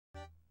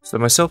So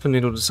myself and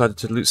Noodle decided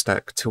to loot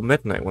stack till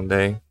midnight one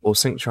day, all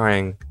sync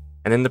trying,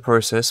 and in the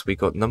process we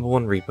got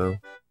No.1 Reaper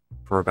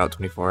for about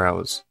 24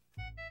 hours.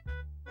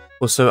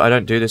 Also, I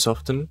don't do this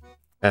often,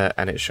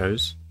 and it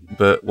shows,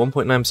 but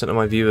 1.9% of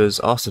my viewers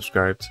are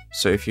subscribed,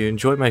 so if you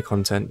enjoy my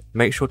content,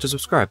 make sure to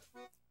subscribe.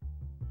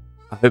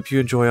 I hope you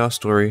enjoy our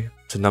story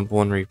to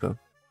No.1 Reaper.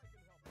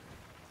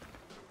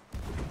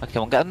 Okay,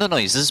 I'm getting the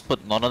noises,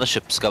 but none of the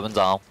ship's going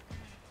down.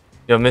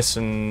 You're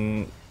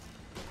missing...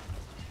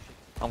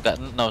 I'm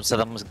getting, no, instead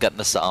I'm getting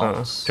the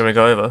sounds. Can we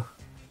go over?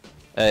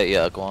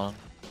 Yeah, go on.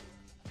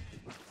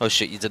 Oh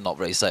shit, you did not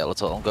raise sail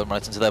at all. I'm going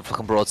right into their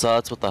fucking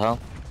broadsides, what the hell?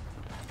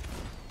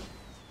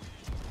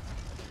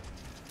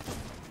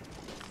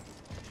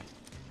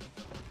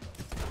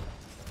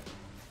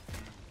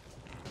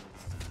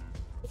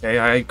 Okay,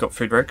 I got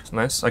food break,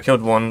 nice. I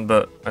killed one,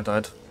 but I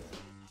died.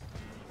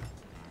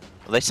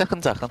 Are they second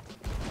attacking?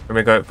 Can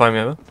we go find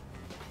me over?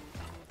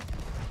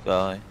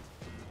 Guy.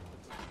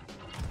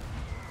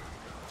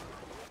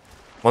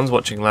 One's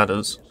watching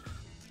ladders.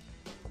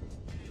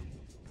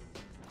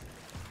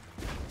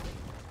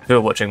 Two are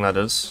watching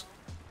ladders.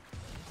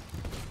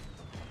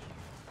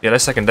 Yeah, they're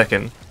second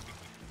decking.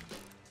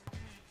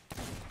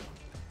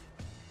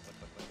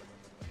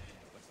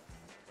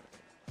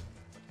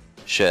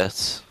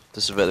 Shit.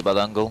 This is a really bad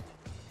angle.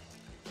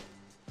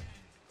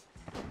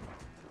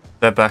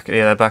 They're back,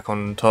 yeah, they're back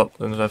on top,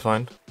 and they're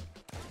fine.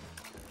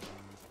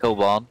 Kill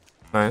one.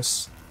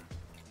 Nice.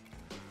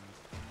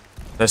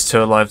 There's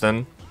two alive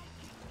then.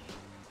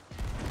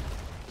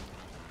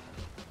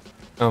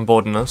 I'm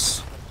boarding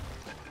us.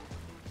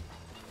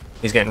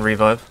 He's getting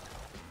revive.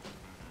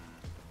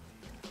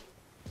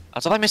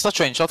 I thought I missed that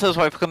train shot, feels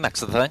right fucking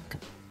next to the thing.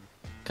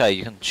 Okay,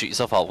 you can shoot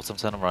yourself out with some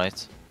turning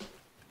right.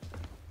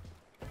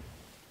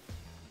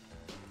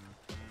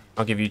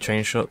 I'll give you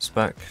train shots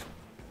back.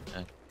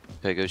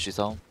 Okay, go shoot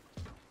out.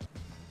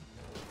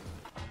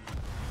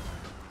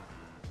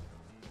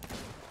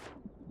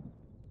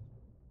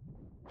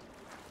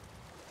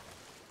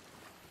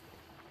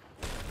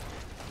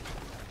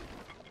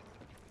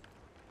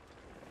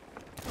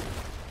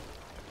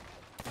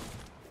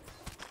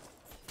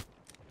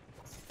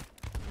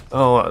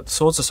 Oh,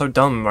 swords are so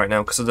dumb right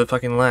now because of the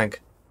fucking lag.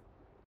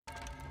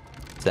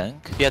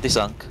 Sink? Yeah, they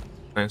sunk.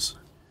 Nice.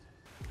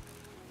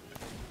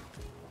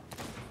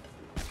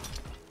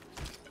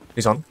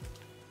 He's on.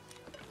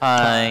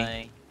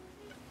 Hi.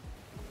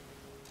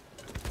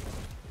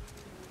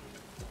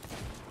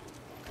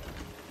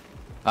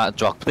 I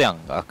dropped the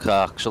anchor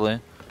actually.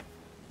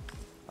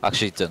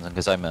 Actually didn't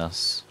because I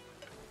missed.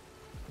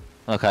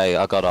 Okay,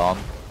 I got on.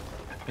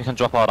 You can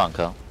drop our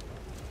anchor.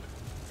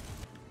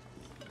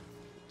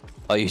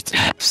 Oh, you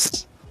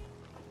taps.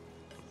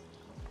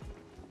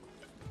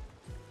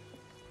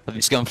 I'm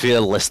just going through a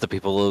list of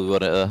people who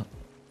got it.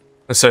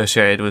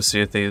 Associated with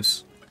Sea of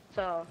Thieves.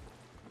 So,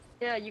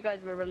 yeah, you guys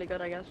were really good,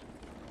 I guess.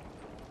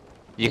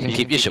 You can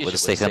keep your ship with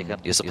us taking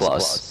your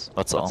supplies.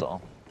 That's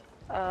all.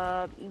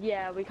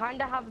 Yeah, we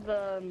kind of have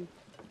the...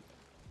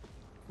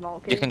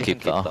 You can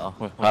keep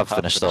that. I've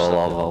finished all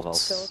our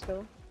vaults.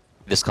 Cool.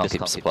 Just can't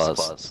keep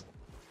supplies.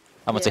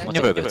 I'm gonna take one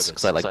of your robots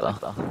because I like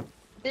that.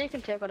 You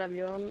can take whatever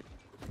you want.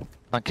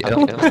 Thank you.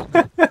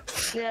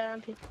 Yeah,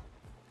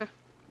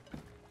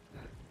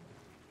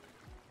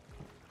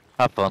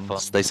 Have fun.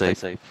 Stay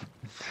safe.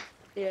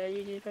 yeah,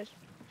 you do first.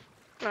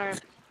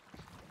 Alright.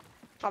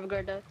 Have a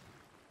good day.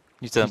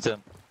 You too.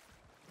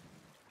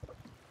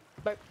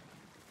 Bye.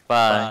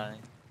 Bye.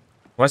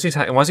 Why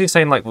is he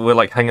saying like we're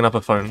like hanging up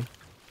a phone?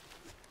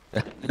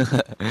 They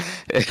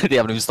haven't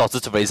even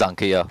started to raise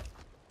anchor yet.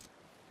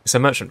 It's a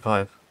Merchant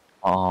 5.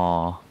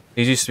 Aww.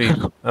 These used to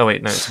be... Oh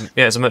wait, no,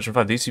 it's a Merchant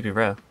 5. These used to be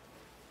rare.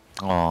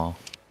 Aww.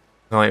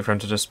 I'll wait for him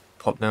to just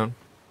pop down.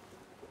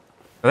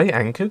 Are they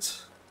anchored?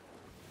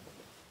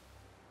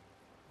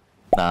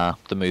 Nah,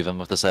 they're moving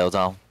with the sail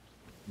down.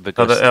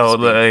 Oh,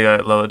 there you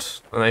go, lowered.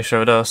 And they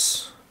showed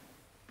us.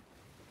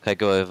 Okay,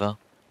 go over.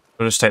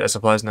 We'll just take their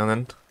supplies now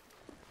then.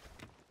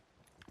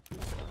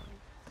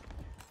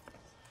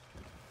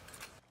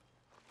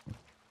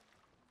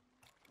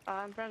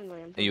 I'm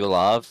friendly. Are you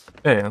alive?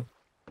 Yeah.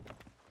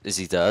 Is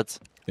he dead?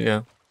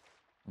 Yeah.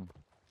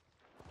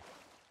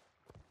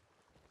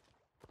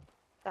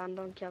 Dan,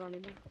 don't kill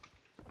anyone.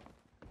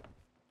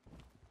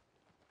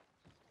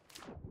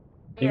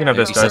 You can have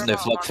this He guy. said no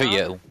flag for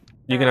you.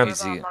 You can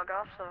have.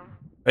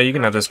 Oh, you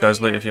can have this guy's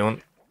loot if you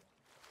want.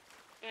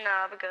 No,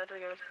 we're good.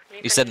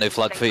 He said no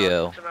flag for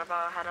you.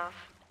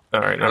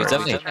 Alright, no He worries.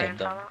 definitely named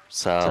them.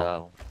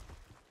 So.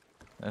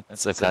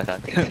 It's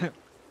okay.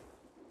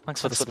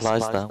 Thanks for the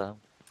supplies though.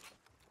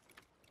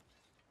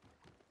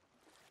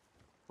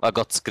 I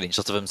got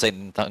screenshots of him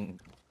saying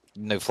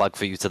no flag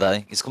for you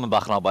today. He's coming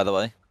back now, by the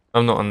way.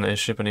 I'm not on this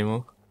ship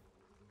anymore.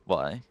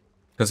 Why?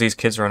 Because these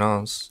kids are on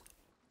ours.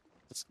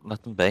 Just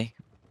let them be.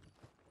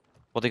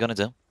 What are they gonna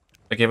do?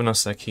 They're giving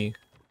us their key.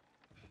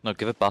 No,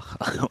 give it back.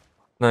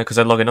 No, because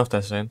they're logging off,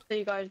 they're saying. So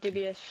you guys do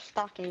be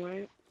stacking,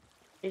 right?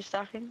 You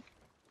stacking?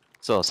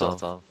 Sort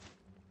of.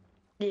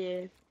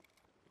 Yeah.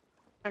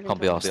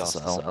 Can't be asked to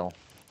sell.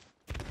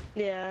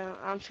 Yeah,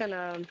 I'm just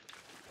gonna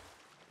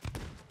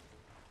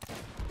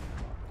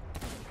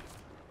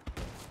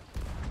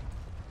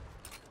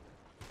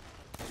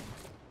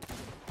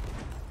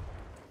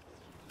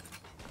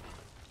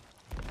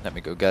Let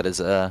me go get his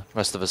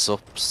rest of his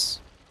subs.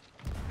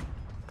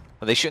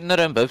 Are they shooting their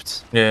own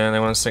boat? Yeah, they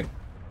want to sink.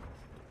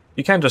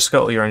 You can just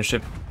scuttle your own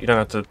ship. You don't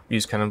have to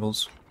use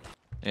cannonballs.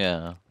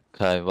 Yeah.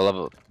 Okay,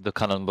 well the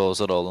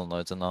cannonballs are all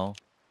unloaded now.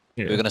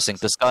 Yeah. We're gonna sink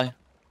this guy?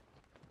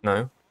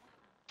 No.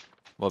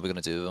 What are we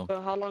gonna do with him?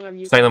 So how long have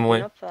you Stay guys them been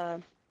away. up there?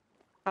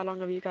 How long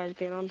have you guys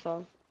been on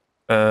for?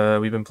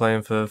 We've been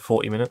playing for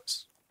 40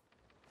 minutes.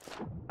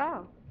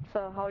 Oh,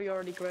 so how are you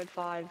already grade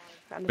 5?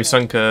 And We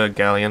sunk a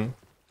galleon.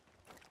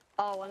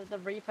 Oh, and it's a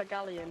Reaper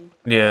galleon.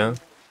 Yeah.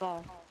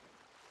 Oh.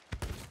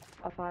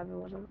 A 5 it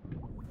wasn't.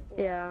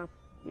 Yeah.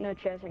 No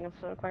chasing us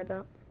so quite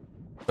that.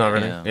 Not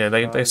really. Yeah.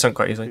 Yeah, they sunk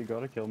quite easily. You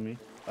gotta kill me.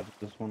 I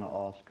just wanna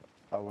ask.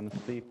 I wanna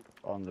sleep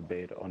on the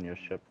bed on your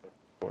ship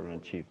for an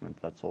achievement.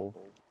 That's all.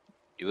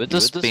 You were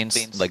just being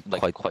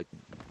like quite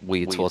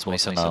weird towards me,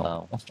 so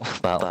now.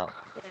 Well,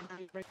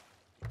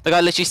 the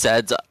guy literally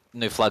said,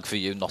 "No flag for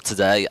you, not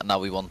today," and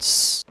now he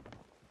wants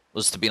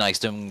us to be nice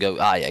to him and go,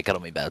 "Ah, yeah, get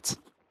on me bed."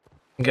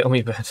 Get on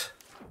me bed.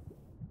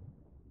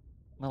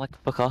 I'm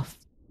like, fuck off.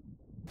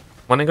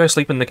 Why don't you go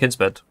sleep in the kids'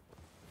 bed?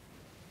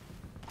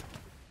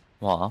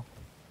 What?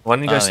 Why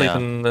don't you go Oh, sleep yeah.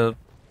 in the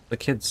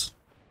kids?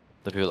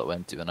 The people that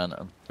went doing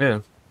anything. Yeah.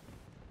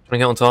 Trying to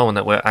get onto our one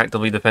that we're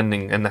actively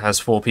defending and that has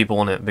 4 people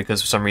on it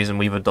because for some reason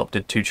we've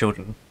adopted 2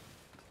 children.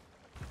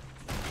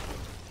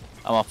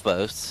 I'm off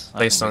boat. I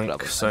They can pick it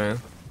up sunk, with so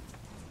them.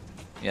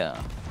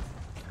 Yeah.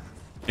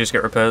 you just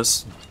get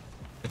repairs.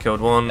 I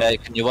killed one. Hey,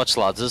 can you watch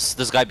ladders?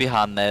 There's a guy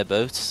behind their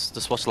boat.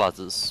 Just watch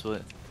ladders.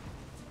 Wait.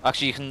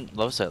 Actually, you can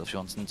lower sail if you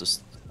want and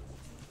just...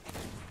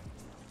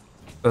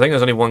 I think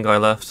there's only one guy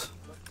left.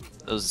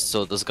 There's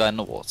a guy in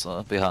the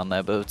water behind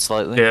their boat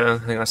slightly. Yeah,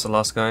 I think that's the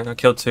last guy. I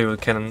killed 2 with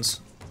cannons.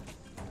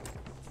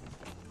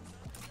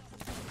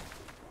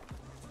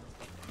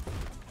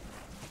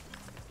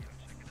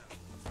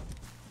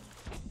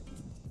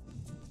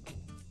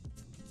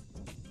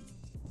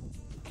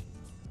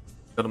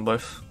 Got them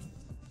both.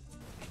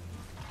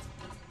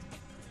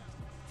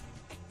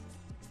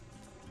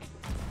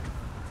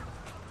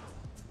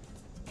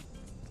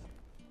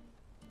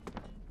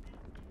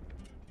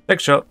 Big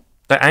shot.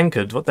 They're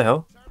anchored. What the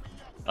hell?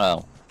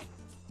 Oh.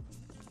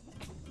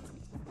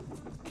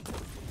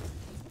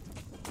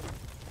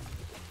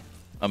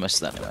 I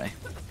missed it anyway.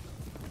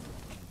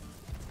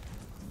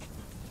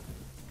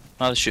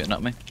 Oh, they're shooting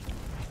at me.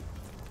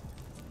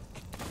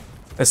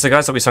 It's the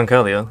guys that we sunk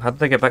earlier. How did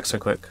they get back so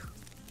quick?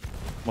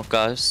 What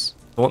guys?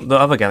 The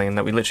other galleon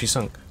that we literally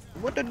sunk.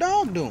 What the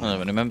dog doing? I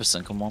don't remember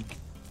sinking one.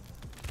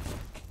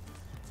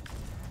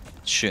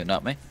 Shooting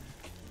at me.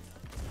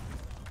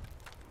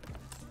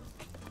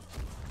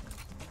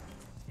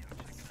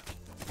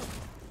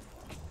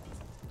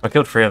 I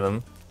killed 3 of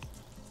them.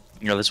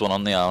 Yeah, there's one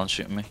on the island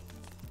shooting me.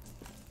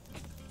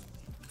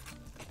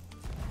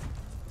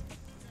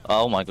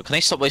 Oh my god, can they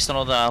stop wasting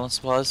all the island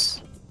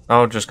supplies?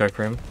 I'll just go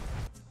for him.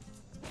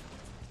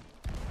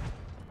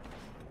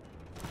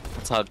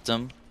 I tagged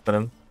him. Got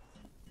him.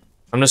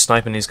 I'm just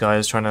sniping these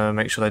guys, trying to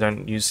make sure they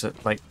don't use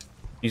it, like,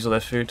 use all their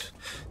food.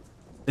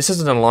 This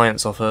is an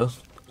alliance offer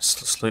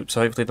sloop,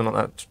 so hopefully they're not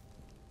that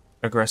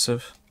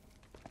aggressive.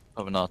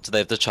 Probably not. Do they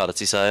have the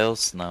charity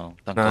sales? No,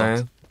 thank No.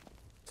 god.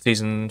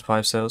 Season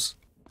 5 sales.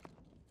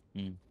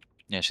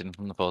 Yeah, she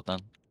didn't afford then.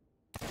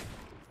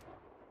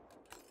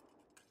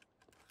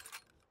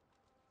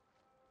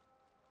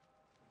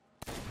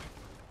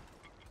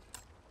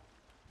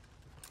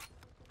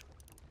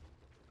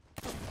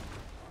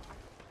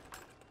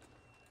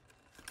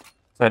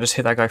 So I just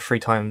hit that guy 3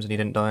 times and he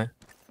didn't die.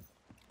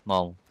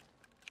 Well,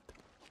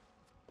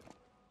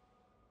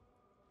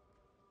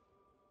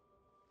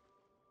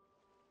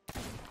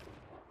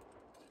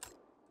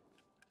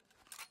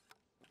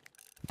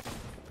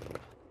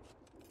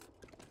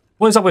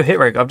 What is up with hit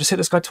reg? I've just hit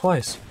this guy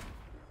twice.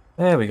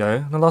 There we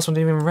go. The last one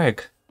didn't even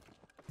reg.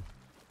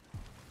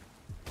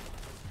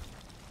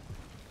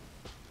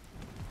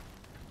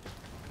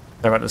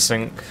 They're about to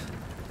sink.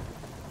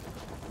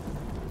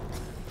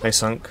 They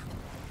sunk.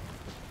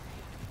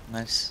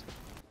 nice.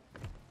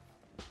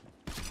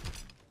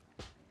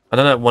 I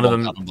don't know, one of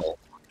them... Cannonball.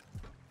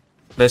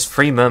 There's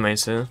 3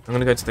 mermaids here. I'm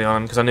gonna go to the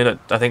island because I knew that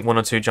I think 1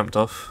 or 2 jumped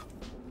off.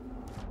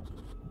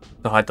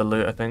 To hide the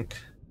loot, I think.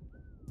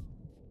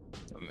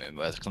 I mean,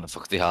 we're gonna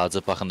fuck the hards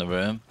up back in the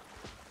room.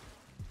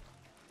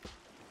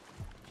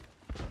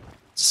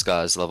 This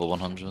guy's level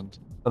 100.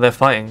 Oh, they're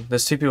fighting.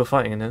 There's 2 people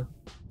fighting in here.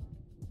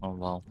 Oh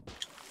wow.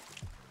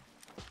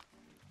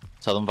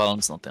 Tell them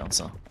violence not the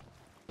answer.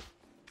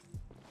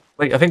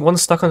 Wait, I think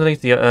one's stuck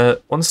underneath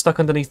the, one's stuck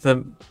underneath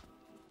the...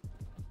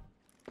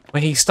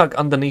 Wait, he's stuck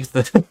underneath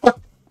the...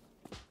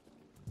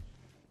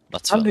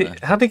 That's How'd funny.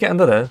 he get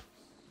under there?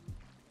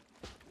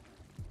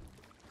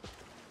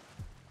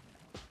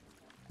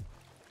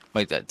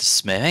 Wait,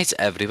 there's mermaids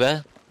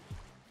everywhere?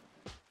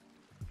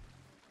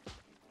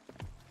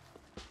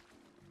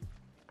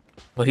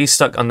 Well, he's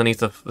stuck underneath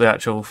the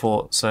actual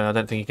fort, so I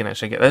don't think he can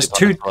actually get... There's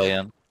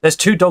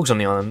 2 dogs on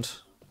the island.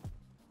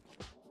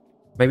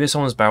 Maybe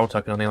someone's barrel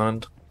tucking on the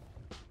island.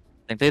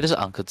 I think they just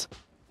anchored.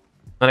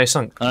 No, they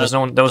sunk. There was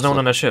no one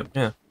on their ship,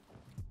 yeah.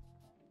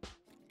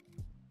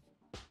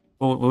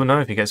 We'll know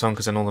if he gets on,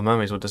 because then all the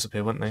mermaids will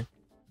disappear, won't they?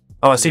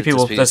 Oh, I see people.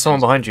 Disappear. There's someone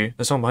behind you.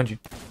 There's someone behind you.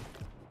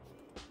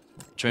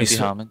 Do you mean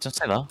behind me? Don't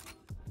say that.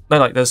 No,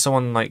 like there's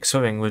someone like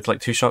swimming with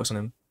like 2 sharks on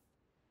him.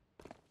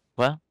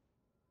 Where?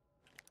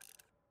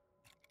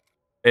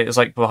 It's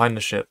like behind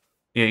the ship.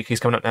 Yeah, he's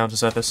coming up now to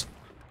surface.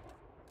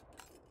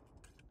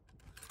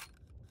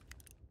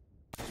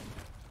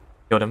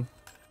 Killed him.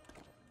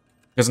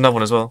 There's another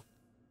one as well.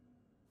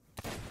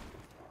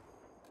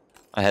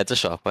 I had the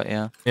shark, but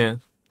yeah. Yeah.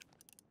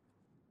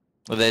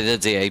 Were they the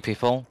DA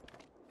people?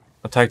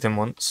 I tagged him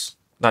once.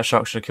 That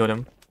shark should have killed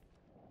him.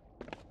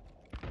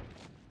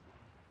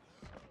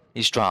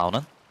 He's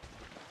drowning.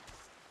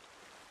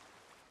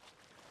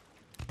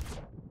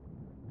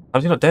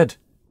 How's he not dead?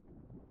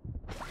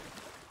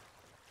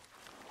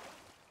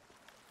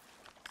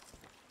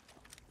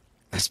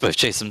 Let's both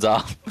chase him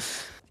down.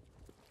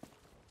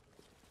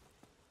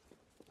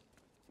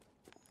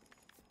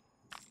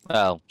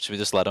 Well, should we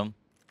just let him?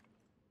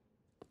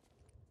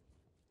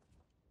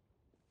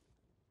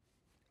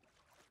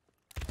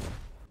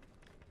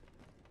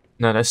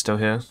 No, they're still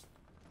here.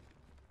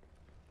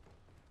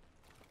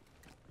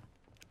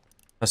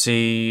 I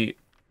see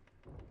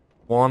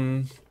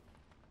 1,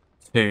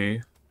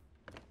 2,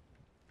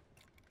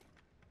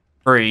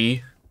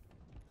 3,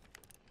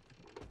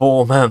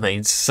 4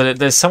 mermaids. So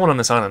there's someone on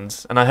this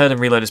island, and I heard him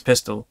reload his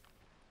pistol.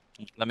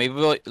 Let me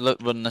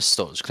run this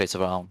storage crate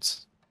around.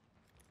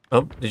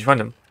 Oh, did you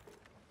find him?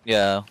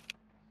 Yeah.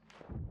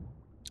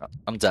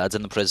 I'm dead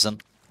in the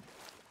prison.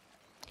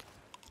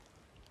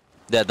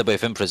 Yeah, they're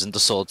both in prison. The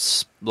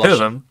swords. 2 of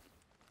them?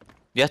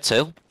 Yeah,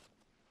 2.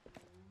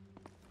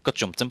 Got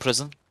jumped in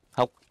prison.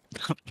 Help.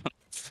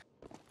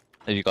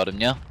 Have you got him,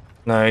 yeah?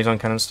 No, he's on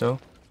cannon still.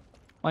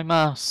 My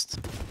mast.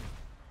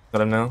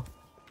 Got him now.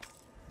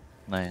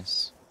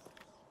 Nice.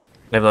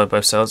 They blow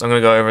both cells. I'm gonna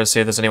go over and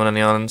see if there's anyone on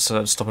the island so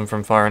that stop him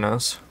from firing at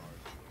us.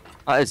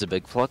 That is a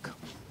big plug.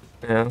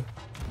 Yeah.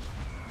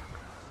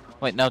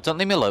 Wait, no, don't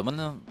leave me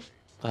alone.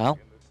 The hell?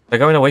 They're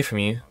going away from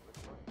you.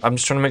 I'm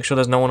just trying to make sure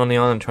there's no one on the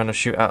island trying to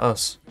shoot at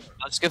us.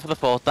 Let's go for the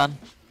fort then.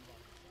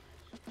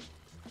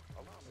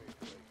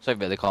 So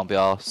really can't be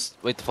arsed.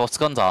 Wait, the fort's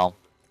gone down.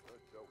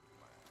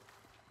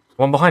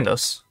 One behind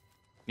us?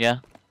 Yeah,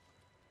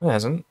 It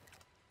hasn't.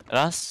 it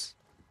has.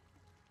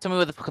 Tell me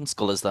where the fucking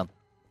skull is then.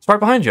 It's right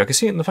behind you. I can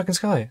see it in the fucking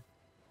sky.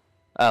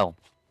 Oh.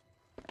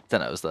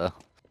 Didn't know it was there.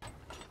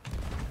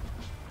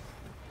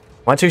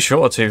 Am I too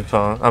short or too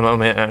far?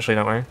 I'm it actually,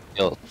 don't worry.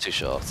 You're too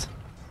short.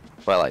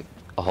 By like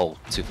a whole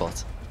 2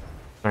 foot.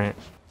 Alright.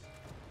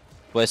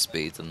 We're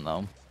speeding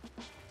though.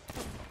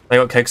 They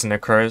got cakes in their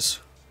crows.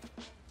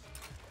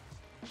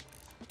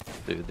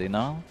 Do they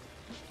now?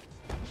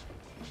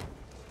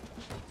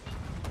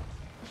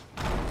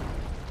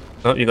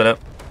 Oh, you got it.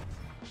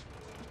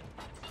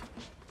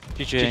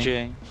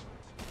 GG.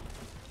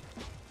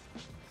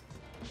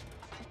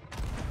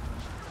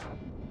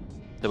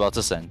 They're about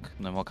to sink.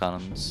 No more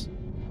cannons.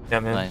 Yeah,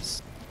 man.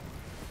 Nice.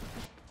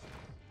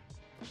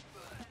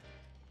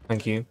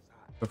 Thank you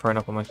for throwing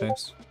up on my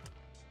face.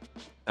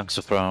 Thanks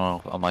for throwing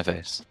up on my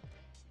face.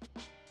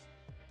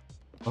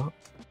 What?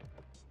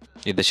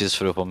 You literally just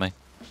threw up on me.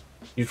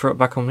 You threw it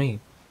back on me.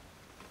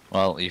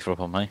 Well, you threw up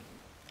on me.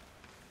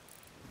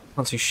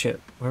 Can't see shit.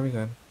 Where are we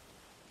going?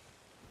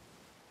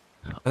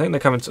 I think they're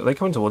coming. Are they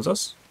coming towards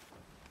us?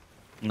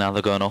 Now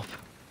they're going up.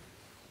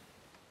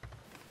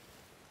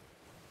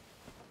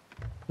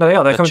 No, they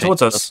are. They're They're coming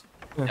towards chasing us.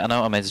 Yeah, I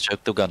know, I made a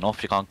joke. They're going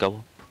up. You can't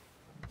go.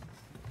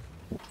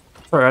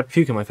 Sorry, I had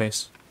puke in my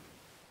face.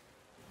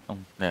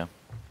 Yeah.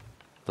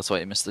 That's why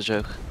you missed the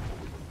joke.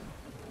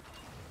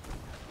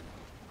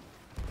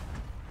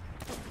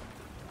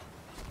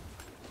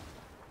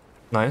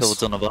 Nice.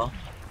 Killed another.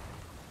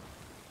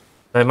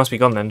 They must be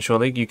gone then,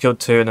 surely. You killed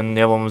 2 and then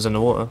the other one was in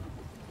the water.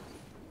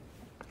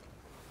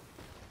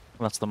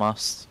 That's the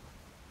mast.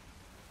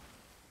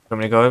 Want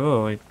me to go over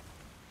or we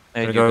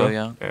There you go go, over?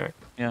 yeah. Yeah.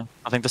 Yeah.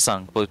 I think the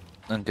sank, but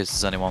in case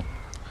there's anyone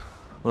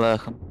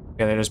lurking.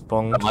 Yeah, they just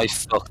bonged. I might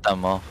fuck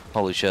them off.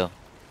 Holy shit.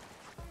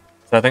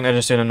 So I think they're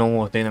just doing a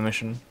normal Athena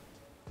mission.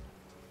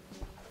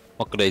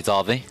 What grades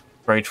are they?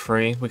 Grade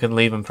 3. We can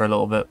leave them for a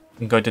little bit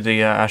and go to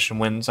the Ashen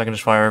Winds. I can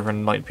just fire over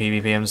and like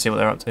PvP and see what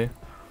they're up to.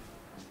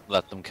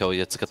 Let them kill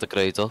you to get the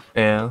grades up.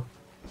 Yeah.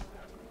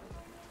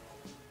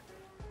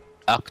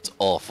 Act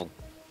awful.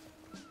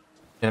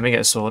 Yeah, let me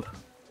get a sword.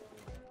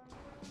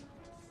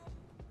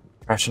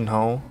 Ashen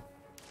Hole.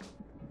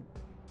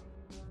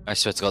 I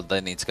swear to God,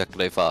 they need to get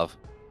grade 5.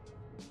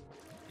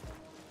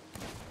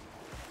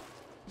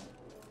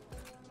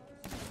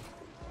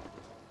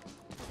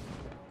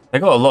 They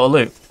got a lot of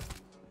loot.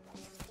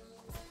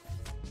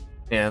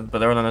 Yeah, but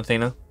they're on an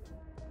Athena.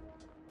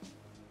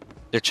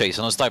 They're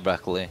chasing us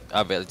directly.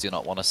 I really do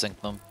not want to sink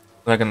them.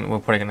 We're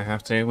probably gonna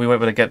have to. We won't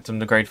be able to get them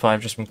to grade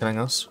 5 just from killing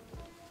us.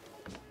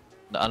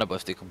 I know, but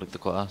if they complete the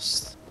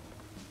quest.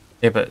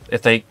 Yeah, but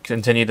if they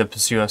continue to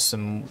pursue us,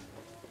 then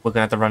we're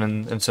gonna have to run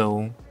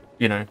until,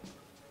 you know,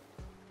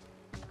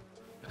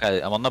 Okay,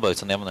 I'm on the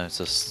boat and they haven't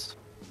noticed.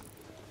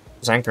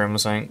 just anchor him or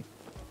something.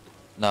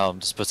 No, I'm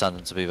just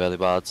pretending to be really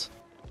bad.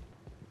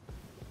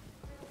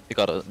 You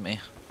got it with me.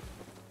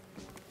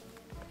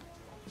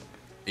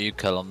 Are you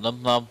killing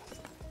them now?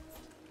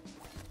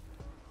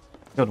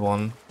 Killed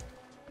one.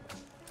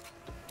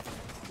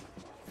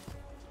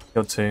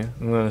 Killed two.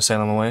 I'm gonna sail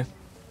them away.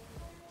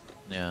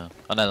 Yeah,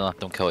 and then let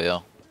them kill you.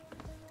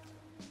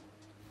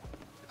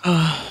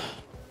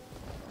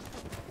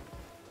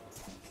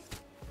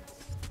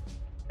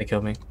 They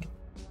killed me.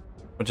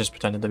 I just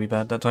pretended to be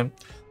bad that time.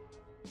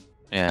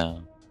 Yeah.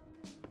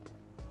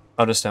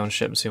 I'll just stay on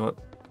ship and see what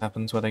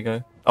happens where they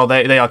go. Oh,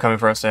 they are coming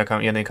for us. They are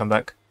coming. Yeah, they come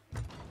back.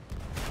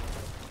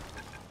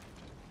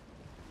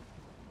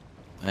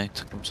 Hey,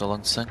 took them so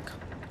long to sink.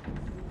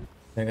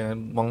 They're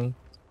going one.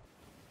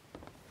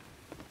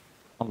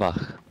 I'm back.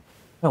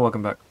 Oh,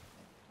 welcome back.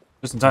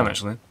 Just in time,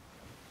 actually.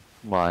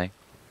 Why?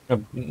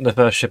 The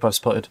first ship I've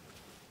spotted.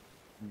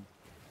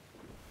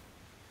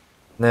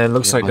 No, it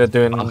looks like they're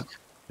doing. Back.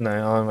 No,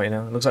 I'm waiting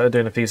now. It looks like they're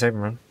doing a Thieves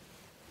Haven run.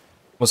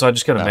 Well, so I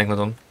just killed a No.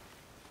 Megalodon.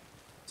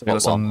 So we What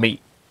got some one?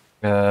 meat.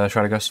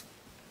 Shreddergus.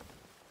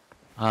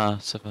 Ah,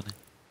 so funny.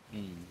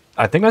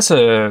 I think that's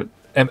a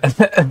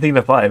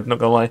Athena 5. Not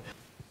gonna lie.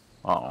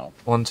 Oh.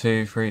 1,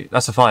 2, 3.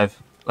 That's a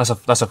 5.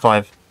 That's a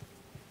 5.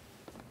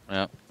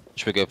 Yeah.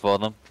 Should we go for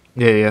them?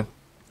 Yeah, yeah.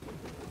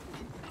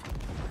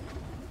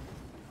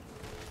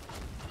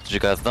 Did you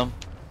get them?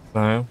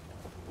 No. You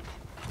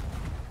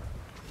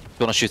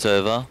wanna shoot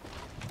over?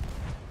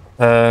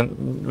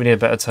 We need a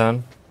better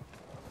turn.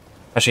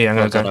 Actually, yeah,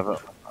 I'm gonna go.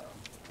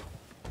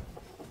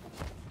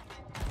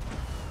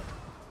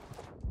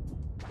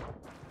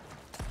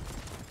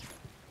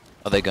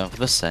 Are they going for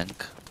the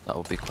sink? That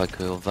would be quite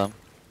cool of them.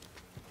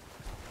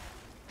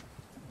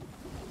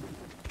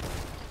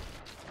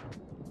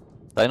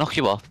 Did I knock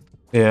you off?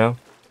 Yeah.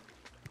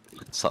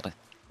 Sorry.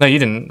 No, you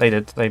didn't. They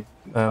did. They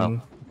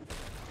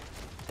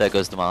There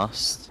goes the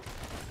mast.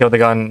 killed the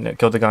guy.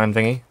 Killed the guy in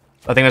thingy.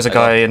 I think there's a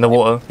guy in the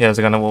water. Yeah, there's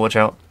a guy in the water. Watch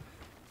out.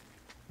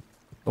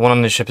 The one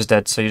on the ship is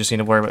dead, so you just need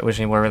to worry about. We just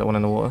need to worry about the one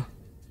in the water.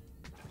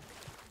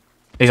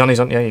 He's on.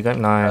 Yeah, you go.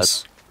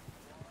 Nice.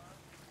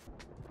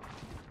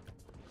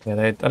 Yeah,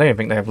 I don't even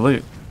think they have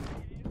loot.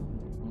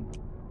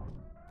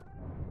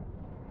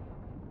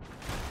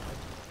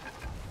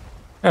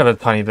 I have a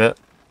tiny bit.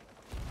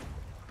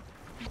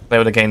 They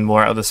would have gained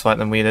more out of this fight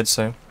than we did,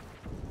 so.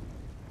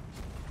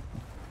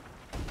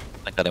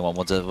 I think anyone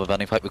would with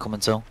any fight we come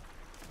into.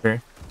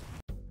 True.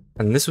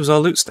 And this was our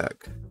loot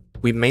stack.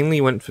 We mainly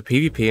went for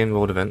PvP and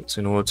world events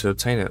in order to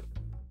obtain it.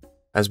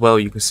 As well,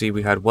 you can see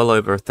we had well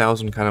over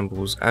 1,000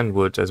 cannonballs and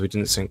wood as we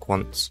didn't sink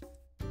once.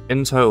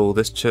 In total,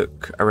 this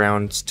took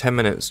around 10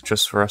 minutes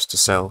just for us to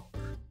sell.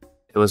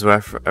 It was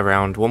worth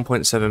around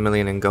 1.7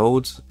 million in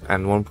gold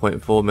and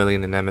 1.4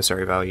 million in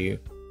emissary value,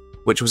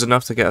 which was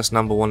enough to get us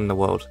 #1 in the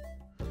world.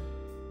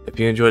 If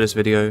you enjoyed this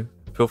video,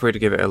 feel free to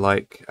give it a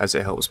like as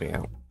it helps me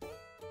out.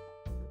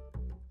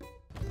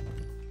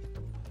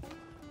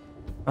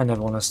 I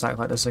never want to stack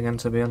like this again,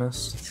 to be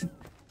honest.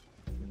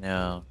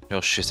 Yeah,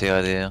 your shitty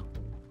idea.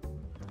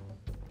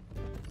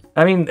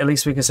 I mean, at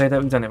least we can say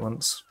that we've done it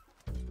once.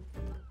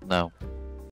 No.